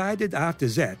had decided after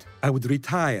that I would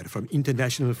retire from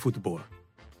international football.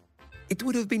 It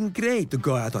would have been great to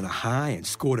go out on a high and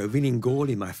score a winning goal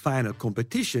in my final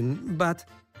competition, but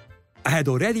I had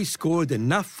already scored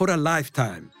enough for a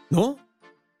lifetime, no?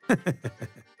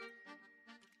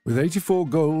 With 84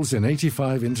 goals in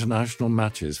 85 international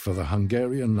matches for the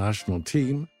Hungarian national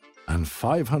team, and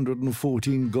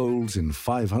 514 goals in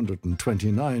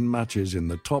 529 matches in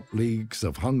the top leagues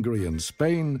of Hungary and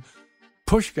Spain,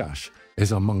 Puskas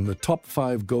is among the top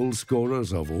 5 goal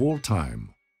scorers of all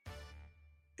time.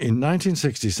 In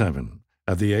 1967,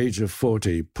 at the age of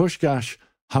 40, Puskas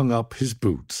hung up his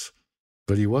boots,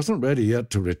 but he wasn't ready yet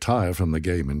to retire from the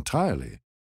game entirely.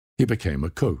 He became a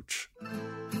coach.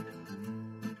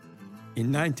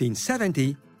 In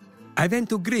 1970, I went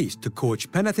to Greece to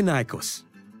coach Panathinaikos.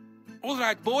 All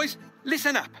right, boys,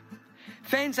 listen up.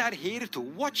 Fans are here to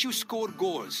watch you score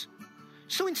goals.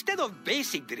 So instead of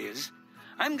basic drills,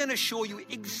 I'm going to show you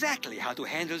exactly how to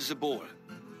handle the ball.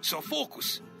 So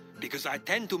focus, because I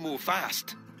tend to move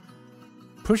fast.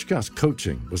 Puskas'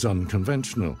 coaching was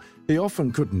unconventional. He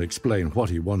often couldn't explain what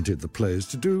he wanted the players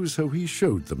to do, so he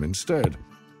showed them instead.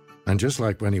 And just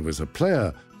like when he was a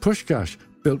player, Puskas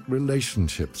built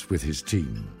relationships with his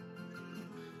team.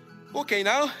 Okay,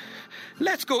 now,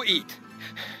 let's go eat.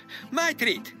 My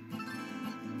treat.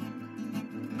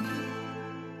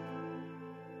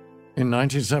 In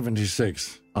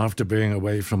 1976, after being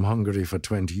away from Hungary for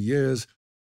 20 years,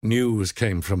 news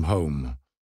came from home.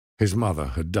 His mother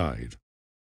had died.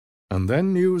 And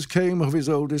then news came of his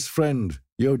oldest friend,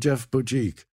 József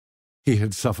Budzik. He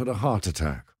had suffered a heart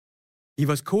attack. He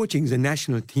was coaching the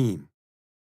national team.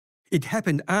 It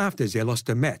happened after they lost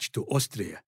a match to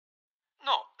Austria.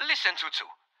 No, listen, Tutu.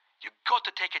 You got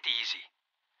to take it easy.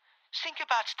 Think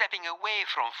about stepping away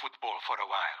from football for a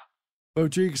while.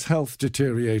 Budzik's health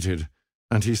deteriorated,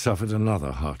 and he suffered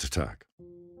another heart attack.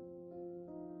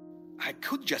 I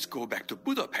could just go back to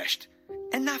Budapest.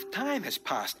 Enough time has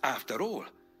passed after all.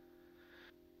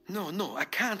 No, I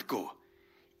can't go.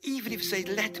 Even if they'd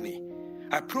let me.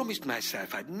 I promised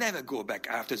myself I'd never go back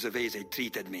after the way they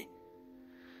treated me.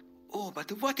 Oh, but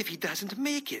what if he doesn't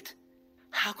make it?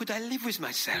 How could I live with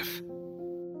myself?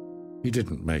 He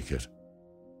didn't make it.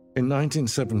 In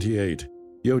 1978,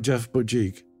 József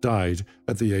Budzik died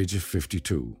at the age of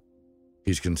 52.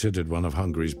 He's considered one of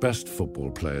Hungary's best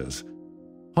football players.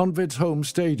 Honvéd's home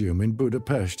stadium in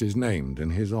Budapest is named in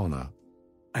his honor.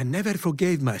 I never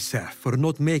forgave myself for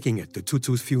not making it to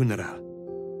Tutu's funeral.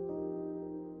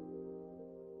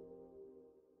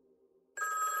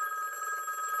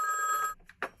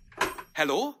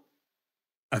 Hello?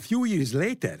 A few years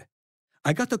later,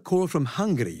 I got a call from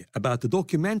Hungary about the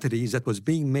documentary that was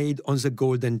being made on the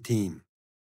Golden Team.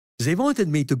 They wanted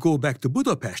me to go back to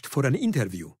Budapest for an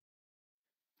interview.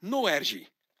 No, Erzsi,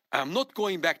 I'm not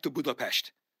going back to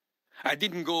Budapest. I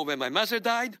didn't go when my mother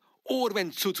died or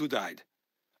when Tutu died.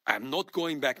 I'm not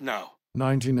going back now.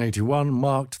 1981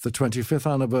 marked the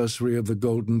 25th anniversary of the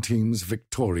Golden Team's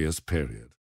victorious period.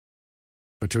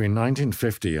 Between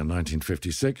 1950 and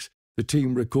 1956, the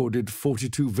team recorded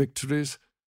 42 victories,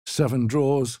 7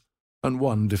 draws, and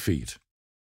 1 defeat,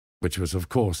 which was, of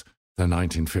course, the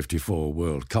 1954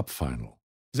 World Cup final.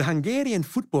 The Hungarian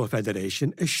Football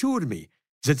Federation assured me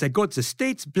that they got the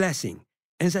state's blessing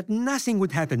and that nothing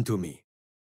would happen to me.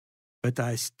 But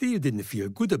I still didn't feel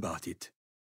good about it.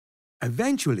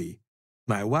 Eventually,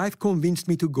 my wife convinced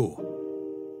me to go.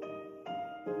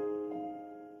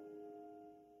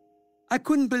 I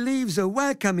couldn't believe the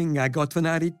welcoming I got when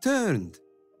I returned.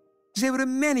 There were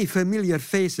many familiar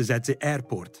faces at the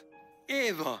airport.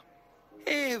 Eva,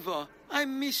 I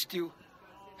missed you.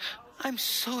 I'm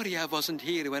sorry I wasn't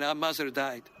here when our mother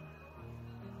died.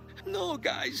 No,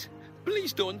 guys,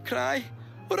 please don't cry,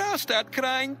 or I'll start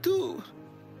crying too.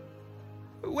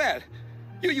 Well,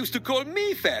 you used to call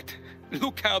me fat.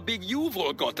 Look how big you've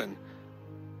all gotten.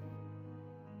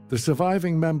 The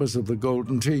surviving members of the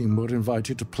Golden Team were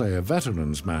invited to play a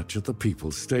veterans match at the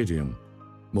People's Stadium.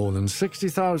 More than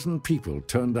 60,000 people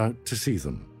turned out to see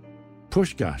them.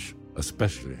 Puskas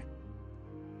especially.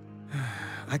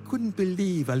 I couldn't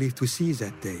believe I lived to see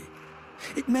that day.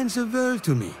 It meant the world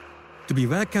to me, to be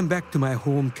welcomed back to my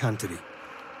home country.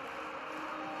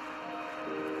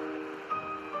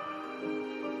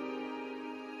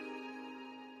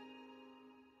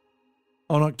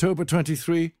 On October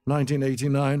 23,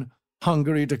 1989,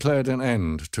 Hungary declared an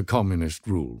end to communist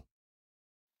rule.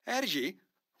 Erzsi,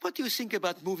 what do you think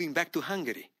about moving back to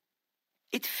Hungary?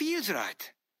 It feels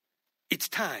right. It's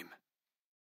time.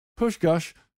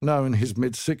 Puskas, now in his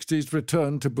mid-60s,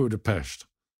 returned to Budapest.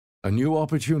 A new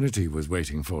opportunity was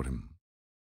waiting for him.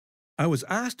 I was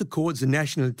asked to coach the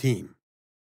national team.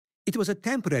 It was a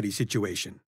temporary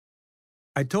situation.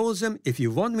 I told them, if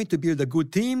you want me to build a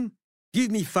good team, give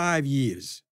me 5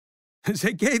 years.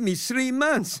 They gave me 3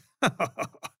 months.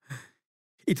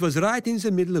 It was right in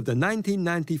the middle of the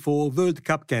 1994 World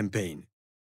Cup campaign.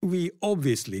 We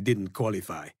obviously didn't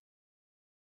qualify.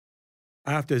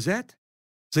 After that,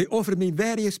 They offered me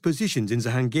various positions in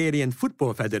the Hungarian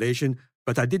Football Federation,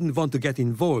 but I didn't want to get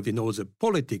involved in all the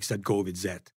politics that go with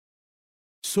that.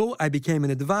 So I became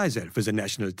an advisor for the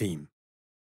national team.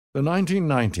 The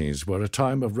 1990s were a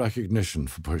time of recognition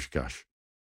for Puskas.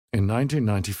 In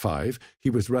 1995, he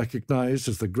was recognized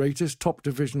as the greatest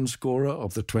top-division scorer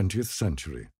of the 20th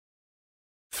century.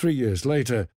 3 years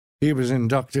later, he was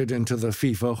inducted into the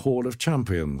FIFA Hall of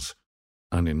Champions,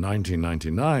 and in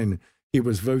 1999, he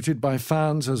was voted by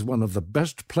fans as one of the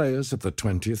best players of the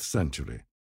 20th century.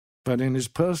 But in his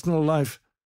personal life,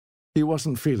 he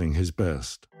wasn't feeling his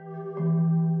best.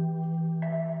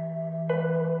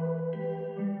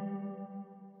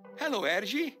 Hello,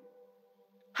 Ergi.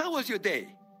 How was your day?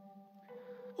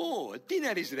 Oh,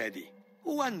 dinner is ready.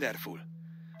 Wonderful.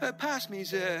 Pass me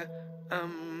the...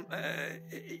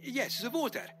 yes, the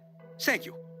water. Thank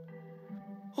you.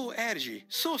 Oh, Ergi,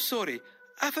 so sorry.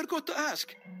 I forgot to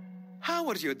ask. How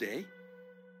was your day?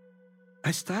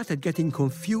 I started getting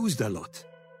confused a lot.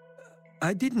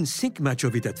 I didn't think much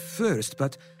of it at first,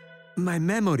 but my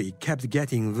memory kept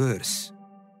getting worse.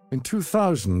 In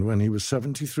 2000, when he was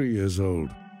 73 years old,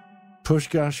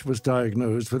 Puskas was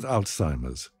diagnosed with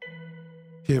Alzheimer's.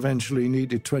 He eventually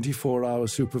needed 24-hour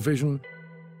supervision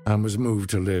and was moved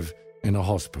to live in a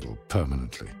hospital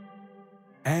permanently.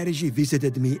 Ergi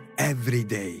visited me every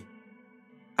day.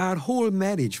 Our whole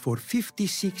marriage for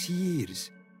 56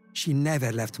 years. She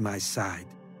never left my side.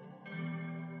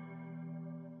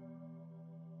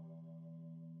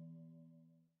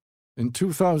 In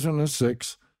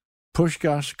 2006,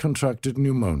 Puskas contracted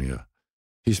pneumonia.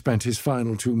 He spent his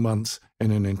final 2 months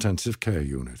in an intensive care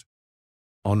unit.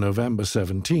 On November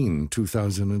 17,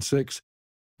 2006,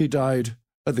 he died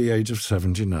at the age of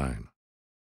 79.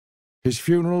 His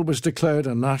funeral was declared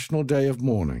a national day of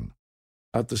mourning.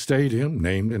 At the stadium,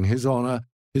 named in his honor,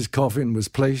 his coffin was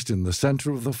placed in the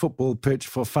center of the football pitch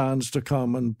for fans to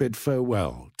come and bid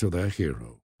farewell to their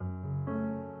hero.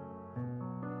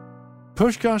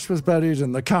 Puskas was buried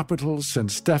in the capital St.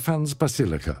 Stephan's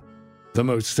Basilica, the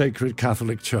most sacred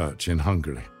Catholic church in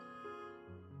Hungary.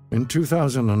 In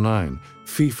 2009,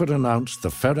 FIFA announced the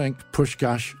Ferenc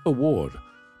Puskas Award,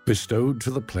 bestowed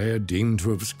to the player deemed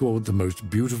to have scored the most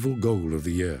beautiful goal of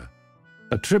the year,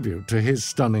 a tribute to his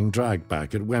stunning drag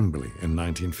back at Wembley in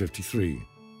 1953.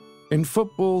 In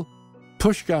football,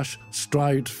 Puskas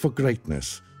strived for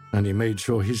greatness, and he made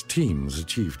sure his teams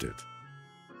achieved it.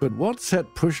 But what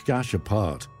set Puskas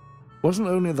apart wasn't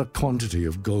only the quantity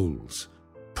of goals.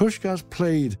 Puskas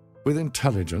played with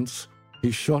intelligence,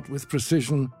 he shot with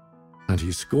precision, and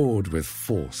he scored with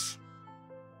force.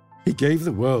 He gave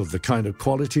the world the kind of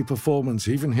quality performance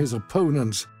even his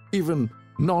opponents, even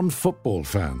non-football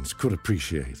fans, could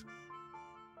appreciate.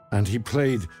 And he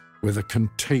played with a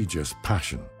contagious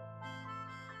passion.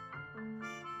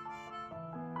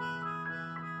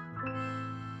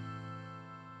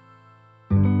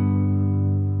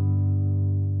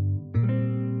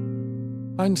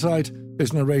 Hindsight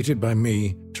is narrated by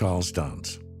me, Charles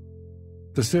Dance.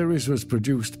 The series was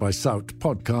produced by Sout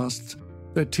Podcasts.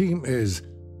 Their team is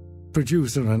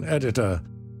producer and editor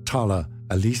Tala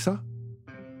Elisa,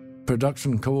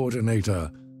 production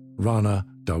coordinator Rana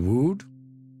Dawood,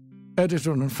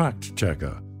 editor and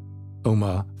fact-checker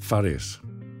Omar Faris,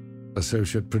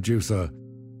 associate producer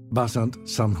Basant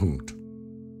Samhout.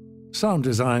 Sound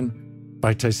design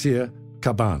by Taysir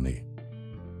Kabani.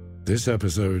 This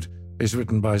episode is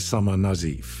written by Sama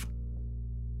Nazif.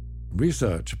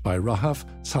 Research by Rahaf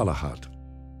Salahat.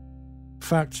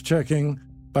 Fact-checking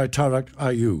by Tarak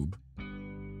Ayub.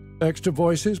 Extra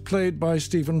voices played by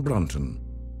Stephen Brunton.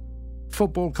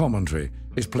 Football commentary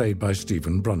is played by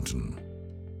Stephen Brunton.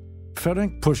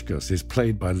 Ferenc Puskas is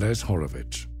played by Les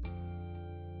Horowitz.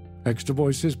 Extra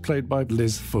voices played by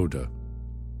Liz Foda.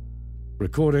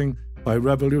 Recording by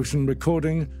Revolution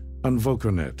Recording and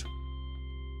Voconet.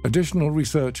 Additional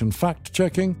research and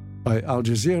fact-checking by Al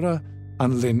Jazeera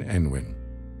and Lynn Enwin.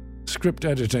 Script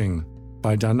editing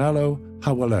by Danilo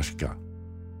Hawaleshka.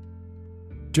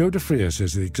 Joe DeFrias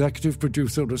is the executive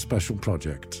producer of Special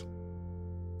Projects.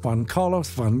 Juan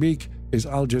Carlos Van Meek is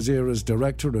Al Jazeera's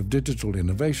Director of Digital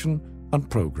Innovation and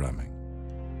Programming.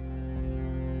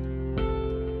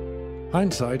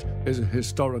 Hindsight is a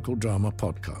historical drama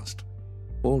podcast.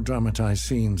 All dramatized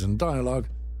scenes and dialogue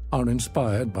are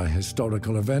inspired by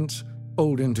historical events,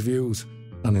 old interviews,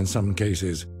 and in some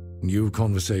cases, new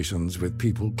conversations with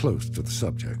people close to the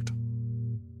subject.